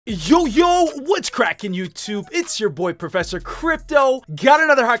Yo, what's cracking YouTube? It's your boy Professor Crypto. Got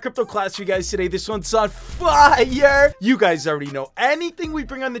another hot crypto class for you guys today. This one's on fire. You guys already know anything we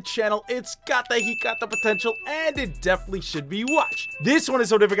bring on the channel, it's got the heat, got the potential, and it definitely should be watched. This one is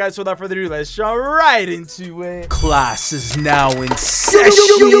so different, guys, so without further ado, let's jump right into it. Class is now in session.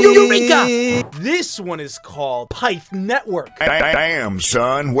 This one is called Pyth Network. Damn,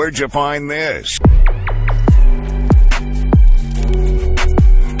 son, where'd you find this?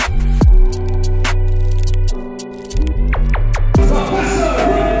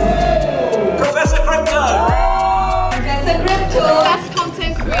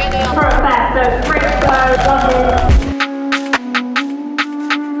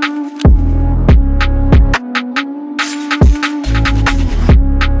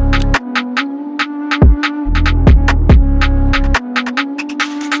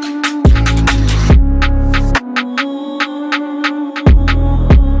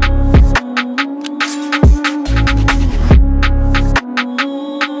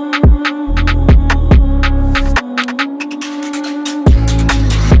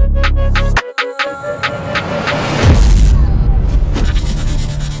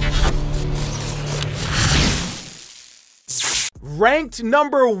 Ranked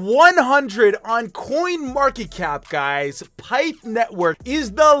number 100 on CoinMarketCap, guys, Pyth Network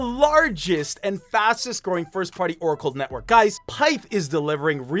is the largest and fastest growing first-party Oracle network. Guys, Pyth is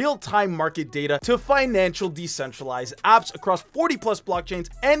delivering real-time market data to financial decentralized apps across 40+ blockchains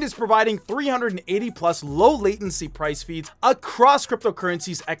and is providing 380+ low-latency price feeds across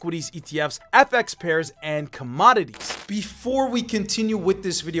cryptocurrencies, equities, ETFs, FX pairs, and commodities. Before we continue with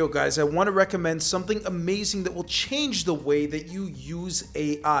this video, guys, I want to recommend something amazing that will change the way that you use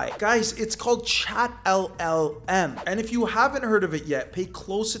AI. Guys, it's called ChatLLM. And if you haven't heard of it yet, pay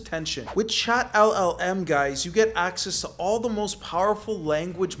close attention. With ChatLLM, guys, you get access to all the most powerful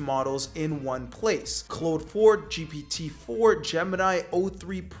language models in one place. Claude 4, GPT-4, Gemini,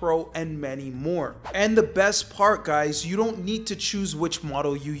 O3 Pro, and many more. And the best part, guys, you don't need to choose which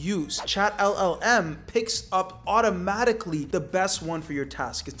model you use. ChatLLM picks up automatically the best one for your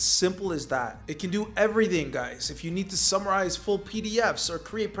task. It's simple as that. It can do everything, guys. If you need to summarize full PDFs or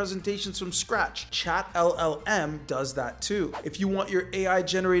create presentations from scratch, ChatLLM does that too. If you want your AI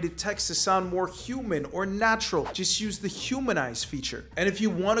generated text to sound more human or natural, just use the humanize feature. And if you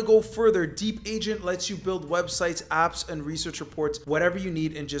want to go further, Deep Agent lets you build websites, apps, and research reports, whatever you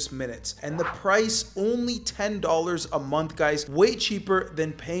need in just minutes. And the price, only $10 a month, guys, way cheaper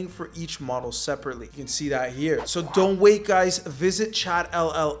than paying for each model separately. You can see that here. So don't wait, guys, visit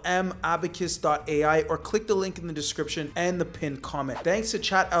ChatLLM, abacus.ai, or click the link in the description and the pinned comment. Thanks to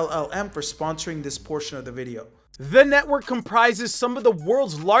ChatLLM for sponsoring this portion of the video. The network comprises some of the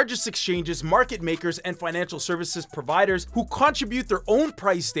world's largest exchanges, market makers, and financial services providers who contribute their own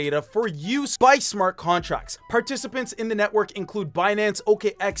price data for use by smart contracts. Participants in the network include Binance,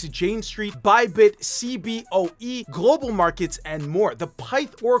 OKX, Jane Street, Bybit, CBOE, Global Markets, and more. The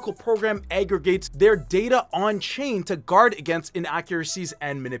Pyth Oracle program aggregates their data on-chain to guard against inaccuracies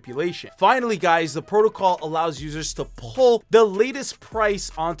and manipulation. Finally, guys, the protocol allows users to pull the latest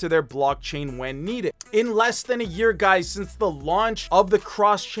price onto their blockchain when needed. In less than a year, guys, since the launch of the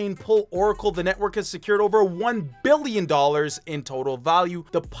cross-chain pull Oracle, the network has secured over $1 billion in total value.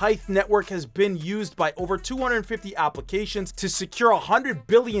 The Pyth network has been used by over 250 applications to secure 100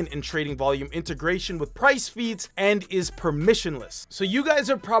 billion in trading volume, integration with price feeds, and is permissionless. So you guys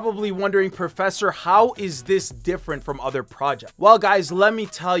are probably wondering, Professor, how is this different from other projects? Well, guys, let me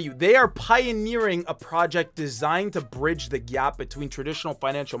tell you, they are pioneering a project designed to bridge the gap between traditional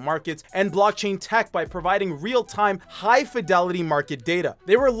financial markets and blockchain tech by providing real-time, high-fidelity market data.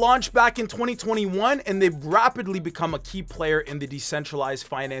 They were launched back in 2021, and they've rapidly become a key player in the decentralized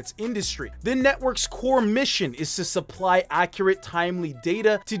finance industry. The network's core mission is to supply accurate, timely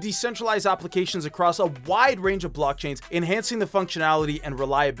data to decentralized applications across a wide range of blockchains, enhancing the functionality and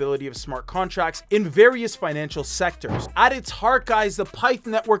reliability of smart contracts in various financial sectors. At its heart, guys, the Pyth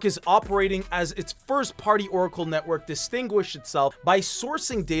network is operating as its first-party Oracle network, distinguished itself by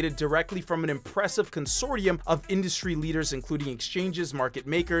sourcing data directly from an impressive consortium of industry leaders, including exchanges, market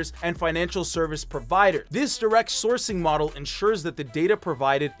makers, and financial service providers. This direct sourcing model ensures that the data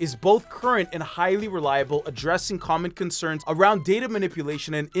provided is both current and highly reliable, addressing common concerns around data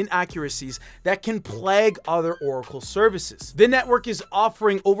manipulation and inaccuracies that can plague other Oracle services. The network is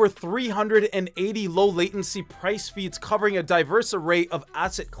offering over 380 low latency price feeds covering a diverse array of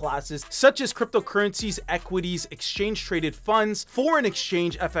asset classes such as cryptocurrencies, equities, exchange traded funds, foreign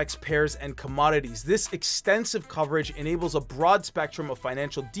exchange, FX pairs, and commodities. guys, this extensive coverage enables a broad spectrum of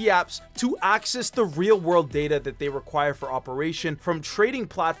financial dApps to access the real-world data that they require for operation, from trading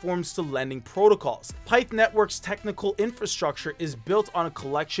platforms to lending protocols. Pyth Network's technical infrastructure is built on a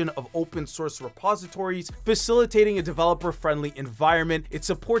collection of open source repositories, facilitating a developer-friendly environment. It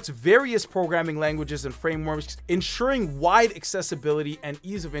supports various programming languages and frameworks, ensuring wide accessibility and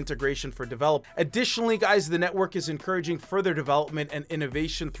ease of integration for developers. Additionally, guys, the network is encouraging further development and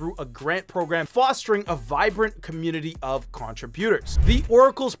innovation through a grant program, fostering a vibrant community of contributors. The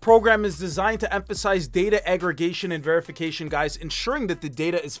Oracle's program is designed to emphasize data aggregation and verification, guys, ensuring that the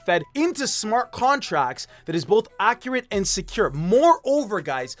data is fed into smart contracts that is both accurate and secure. Moreover,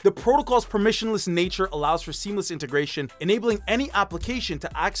 guys, the protocol's permissionless nature allows for seamless integration, enabling any application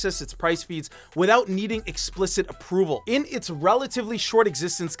to access its price feeds without needing explicit approval. In its relatively short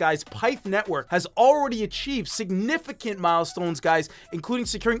existence, guys, Pyth Network has already achieved significant milestones, guys, including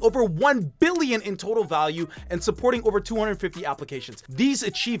securing over 1 billion in total value and supporting over 250 applications. These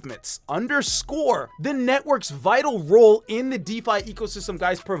achievements underscore the network's vital role in the DeFi ecosystem,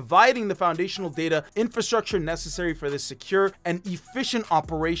 guys, providing the foundational data infrastructure necessary for the secure and efficient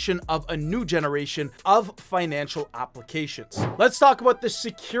operation of a new generation of financial applications. Let's talk about the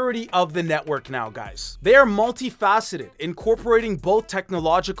security of the network now, guys. They are multifaceted, incorporating both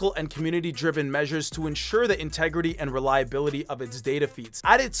technological and community-driven measures to ensure the integrity and reliability of its data feeds.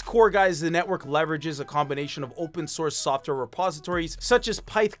 At its core, guys, the network leverages a combination of open source software repositories such as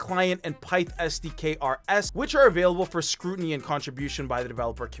Pyth Client and Pyth SDK-RS, which are available for scrutiny and contribution by the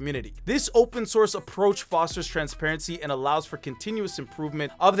developer community. This open source approach fosters transparency and allows for continuous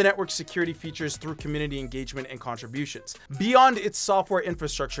improvement of the network's security features through community engagement and contributions. Beyond its software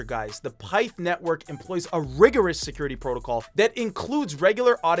infrastructure, guys, the Pyth network employs a rigorous security protocol that includes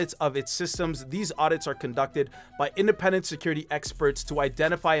regular audits of its systems. These audits are conducted by independent security experts to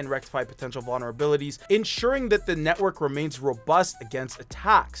identify and rectify potential vulnerabilities, ensuring that the network remains robust against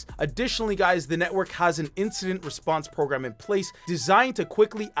attacks. Additionally, guys, the network has an incident response program in place designed to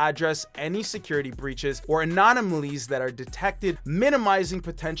quickly address any security breaches or anomalies that are detected, minimizing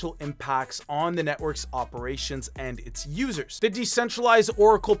potential impacts on the network's operations and its users. The decentralized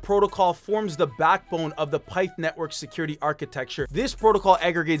Oracle protocol forms the backbone of the Pyth network security architecture. This protocol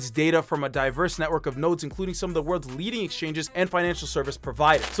aggregates data from a diverse network of nodes, including some of the world's leading exchanges and financial service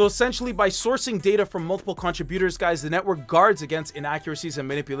providers. So essentially, by sourcing data from multiple contributors, guys, the network guards against inaccuracies and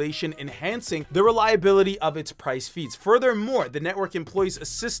manipulation, enhancing the reliability of its price feeds. Furthermore, the network employs a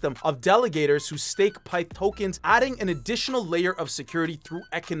system of delegators who stake Pyth tokens, adding an additional layer of security through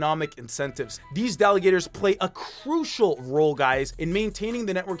economic incentives. These delegators play a crucial role, guys, in maintaining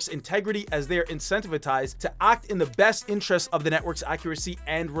the network's integrity, as they are incentivized to act in the best interest of the network's accuracy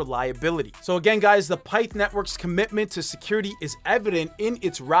and reliability. So again, guys, the Pyth network's commitment to security is evident in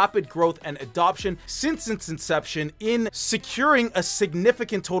its rapid growth and adoption since its inception, in securing a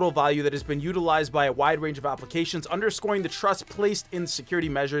significant total value that has been utilized by a wide range of applications, underscoring the trust placed in security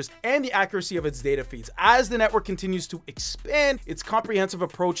measures and the accuracy of its data feeds. As the network continues to expand, its comprehensive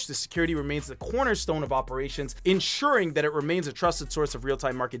approach to security remains the cornerstone of operations, ensuring that it remains a trusted source of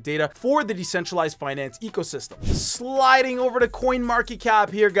real-time market data for the decentralized finance ecosystem. Sliding over to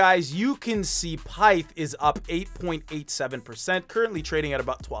CoinMarketCap here, guys, you can see Pyth is up 8.87%, currently trading at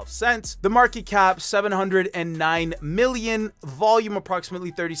about 12 cents. The market cap, 709 million, volume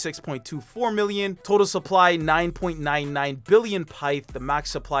approximately 36.24 million, total supply 9.99 billion Pyth, the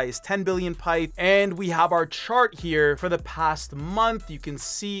max supply is 10 billion Pyth, and we have our chart here for the past month. You can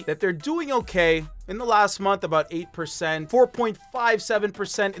see that they're doing okay. In the last month, about 8%,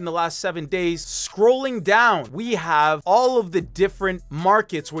 4.57% in the last 7 days. Scrolling down, we have all of the different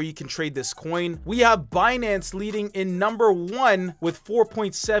markets where you can trade this coin. We have Binance leading in number 1 with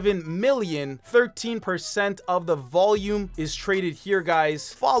 4.7 million. 13% of the volume is traded here,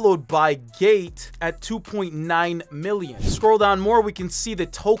 guys, followed by Gate at 2.9 million. Scroll down more, we can see the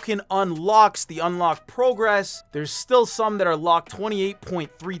token unlocks, the unlock progress. There's still some that are locked,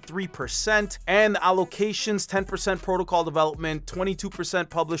 28.33%, and the allocations, 10% protocol development, 22%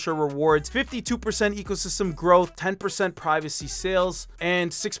 publisher rewards, 52% ecosystem growth, 10% privacy sales,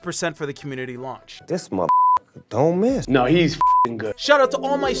 and 6% for the community launch. This motherfucker don't miss. No, he's good. Shout out to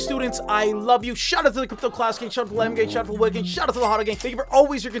all my students. I love you. Shout out to the Crypto Class Gang. Shout out to the Lamb Gang. Shout out to the Wig Gang. Shout out to the Hotter Gang. Thank you for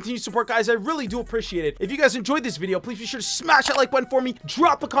always your continued support, guys. I really do appreciate it. If you guys enjoyed this video, please be sure to smash that like button for me.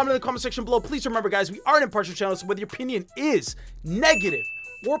 Drop a comment in the comment section below. Please remember, guys, we are an impartial channel, so whether your opinion is negative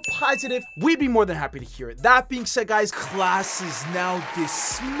or positive, we'd be more than happy to hear it. That being said, guys, class is now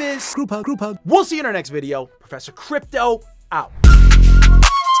dismissed. Group hug, group hug. We'll see you in our next video. Professor Crypto out.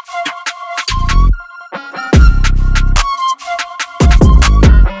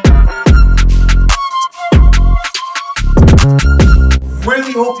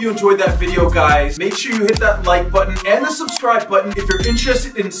 enjoyed that video, guys, make sure you hit that like button and the subscribe button if you're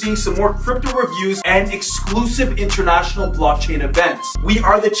interested in seeing some more crypto reviews and exclusive international blockchain events. We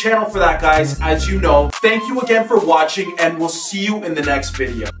are the channel for that, guys, as you know. Thank you again for watching, and we'll see you in the next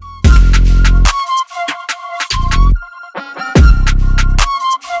video.